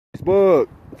Facebook.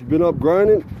 If you've been up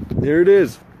grinding, here it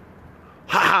is.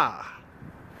 Ha ha!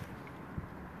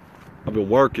 I've been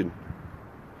working.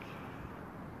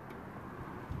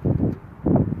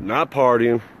 Not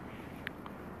partying.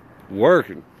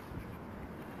 Working.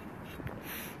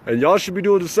 And y'all should be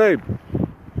doing the same.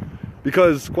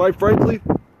 Because, quite frankly,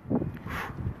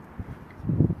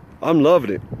 I'm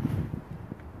loving it.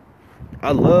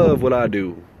 I love what I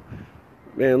do.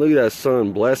 Man, look at that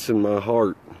sun blessing my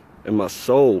heart and my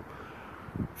soul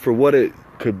for what it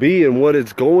could be and what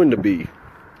it's going to be.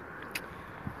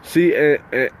 See, and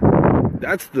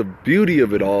that's the beauty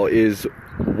of it all, is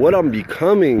what I'm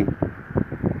becoming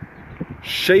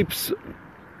shapes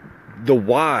the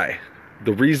why,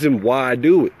 the reason why I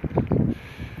do it.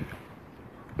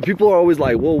 People are always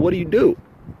like, well, what do you do?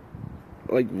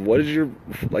 Like, what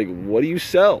do you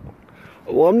sell?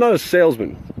 Well, I'm not a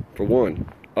salesman, for one.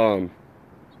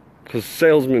 Because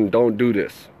salesmen don't do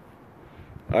this.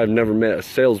 I've never met a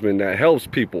salesman that helps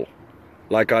people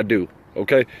like I do,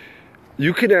 okay?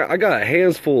 I got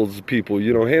handfuls of people,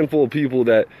 handful of people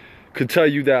that could tell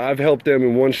you that I've helped them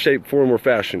in one shape, form, or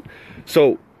fashion.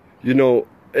 So,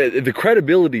 the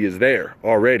credibility is there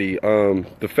already.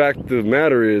 The fact of the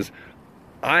matter is,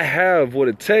 I have what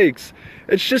it takes.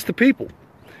 It's just the people.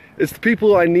 It's the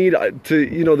people I need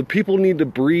to, the people need to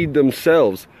breed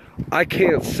themselves. I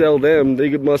can't sell them. They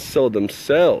must sell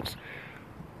themselves.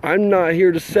 I'm not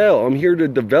here to sell. I'm here to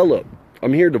develop.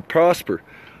 I'm here to prosper.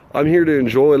 I'm here to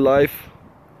enjoy life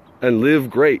and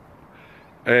live great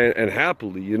and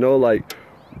happily, like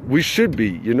we should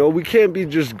be. We can't be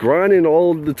just grinding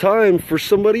all the time for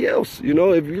somebody else.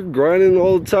 If you're grinding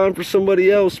all the time for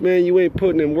somebody else, man, you ain't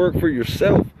putting in work for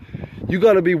yourself. You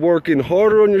got to be working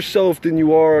harder on yourself than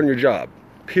you are on your job,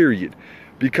 period.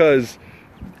 Because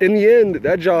in the end,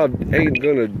 that job ain't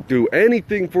gonna do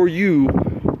anything for you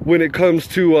when it comes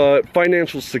to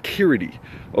financial security.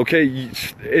 Okay,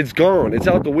 it's gone. It's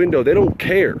out the window. They don't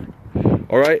care.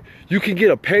 All right, you can get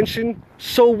a pension.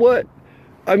 So what?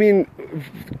 I mean,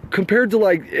 compared to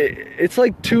it's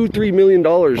like $2-3 million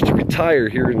to retire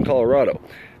here in Colorado.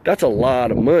 That's a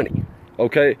lot of money.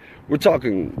 Okay, we're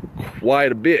talking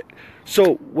quite a bit.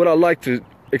 So what I like to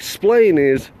explain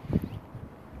is,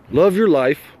 love your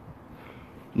life.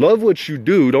 Love what you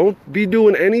do. Don't be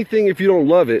doing anything if you don't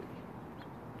love it.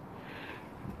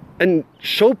 And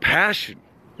show passion,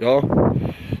 y'all.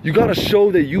 You got to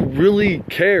show that you really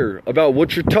care about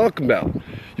what you're talking about.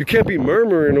 You can't be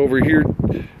murmuring over here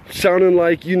sounding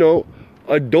like,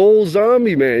 a dull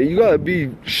zombie, man. You got to be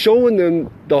showing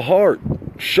them the heart.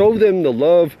 Show them the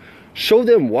love. Show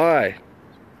them why.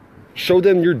 Show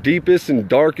them your deepest and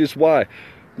darkest why.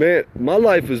 Man, my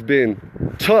life has been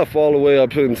tough all the way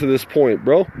up into this point,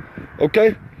 bro.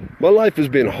 Okay? My life has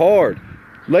been hard.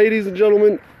 Ladies and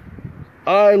gentlemen,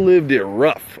 I lived it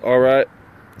rough, all right?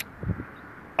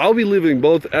 I'll be living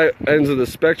both ends of the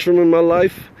spectrum in my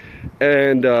life,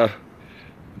 and the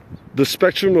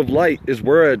spectrum of light is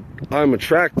where I'm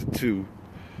attracted to.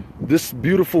 This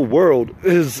beautiful world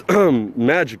is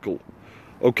magical,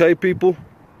 okay, people?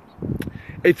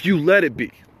 If you let it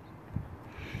be.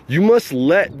 You must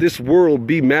let this world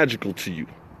be magical to you.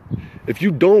 If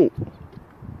you don't,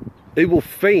 it will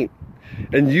faint,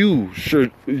 and you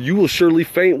will surely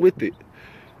faint with it.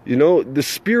 The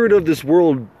spirit of this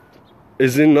world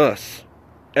is in us,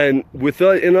 and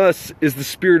in us is the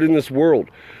spirit in this world.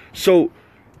 So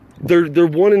they're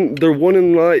one in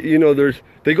line.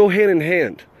 They go hand in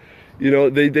hand.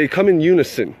 They come in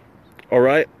unison. All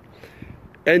right,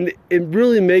 and it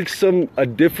really makes a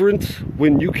difference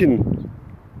when you can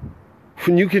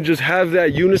just have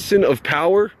that unison of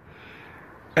power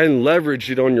and leverage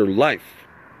it on your life.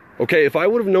 Okay, if I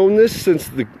would have known this since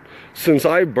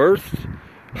I birthed,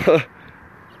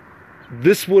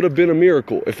 this would have been a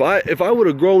miracle. If I would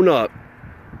have grown up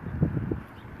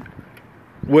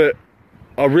with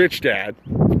a rich dad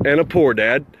and a poor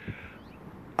dad,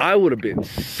 I would have been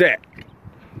set.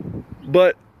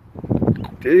 But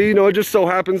it just so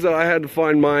happens that I had to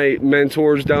find my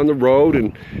mentors down the road,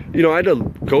 and I had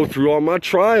to go through all my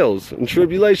trials and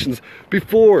tribulations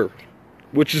before,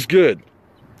 which is good.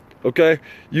 Okay,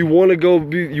 you want to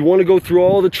go through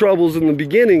all the troubles in the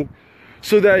beginning,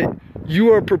 so that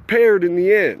you are prepared in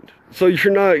the end. So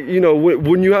you're not,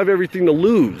 when you have everything to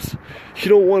lose, you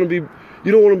don't want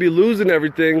to be losing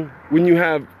everything when you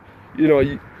have, you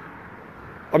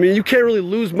can't really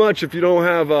lose much if you don't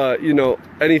have,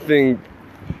 anything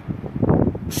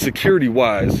security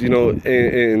wise,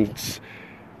 and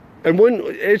when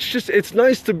it's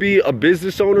nice to be a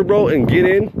business owner, bro, and get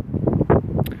in,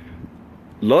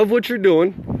 love what you're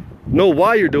doing, know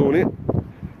why you're doing it,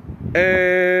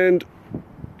 and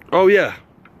oh yeah,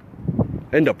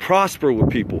 and to prosper with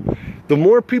people. The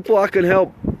more people I can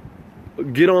help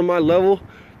get on my level,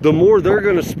 the more they're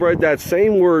going to spread that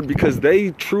same word, because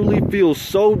they truly feel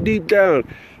so deep down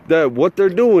that what they're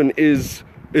doing is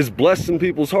blessing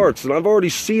people's hearts. And I've already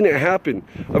seen it happen.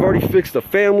 I've already fixed a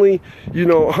family, you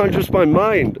know, on just my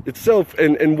mind itself,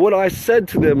 and what I said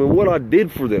to them and what I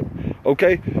did for them.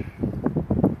 Okay,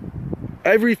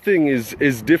 everything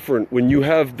is different when you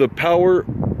have the power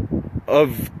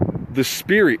of the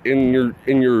spirit in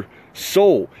your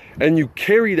soul, and you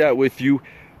carry that with you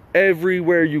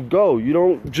everywhere you go. You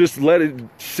don't just let it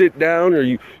sit down, or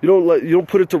you don't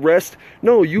put it to rest.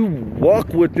 No, you walk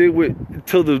with it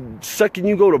till the second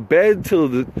you go to bed, till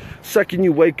the second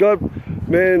you wake up.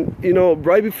 Man, you know,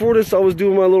 right before this I was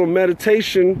doing my little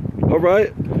meditation, all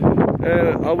right?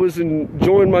 And I was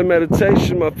enjoying my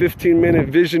meditation, my 15-minute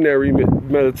visionary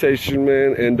meditation,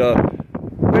 man. And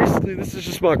basically this is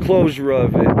just my closure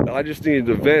of it. I just needed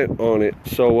to vent on it.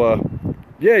 So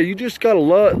yeah, you just gotta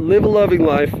live a loving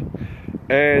life,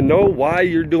 and know why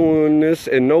you're doing this,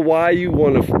 and know why you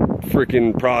want to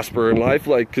freaking prosper in life.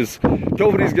 Like, because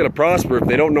nobody's gonna prosper if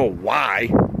they don't know why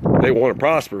they want to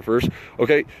prosper first.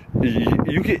 Okay,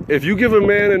 if you give a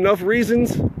man enough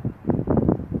reasons,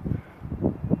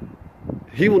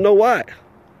 he will know why.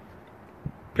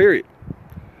 Period.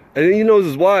 And he knows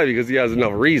his why because he has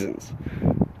enough reasons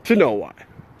to know why.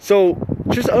 So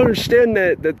just understand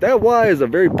that why is a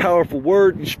very powerful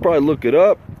word. You should probably look it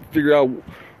up, figure out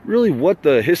really what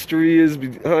the history is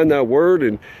behind that word,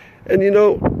 and you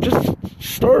know, just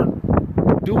start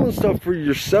doing stuff for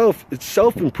yourself. It's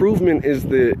self-improvement is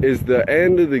the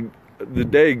end of the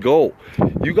day goal.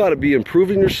 You got to be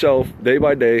improving yourself day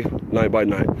by day, night by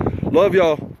night. Love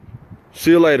y'all.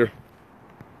 See you later.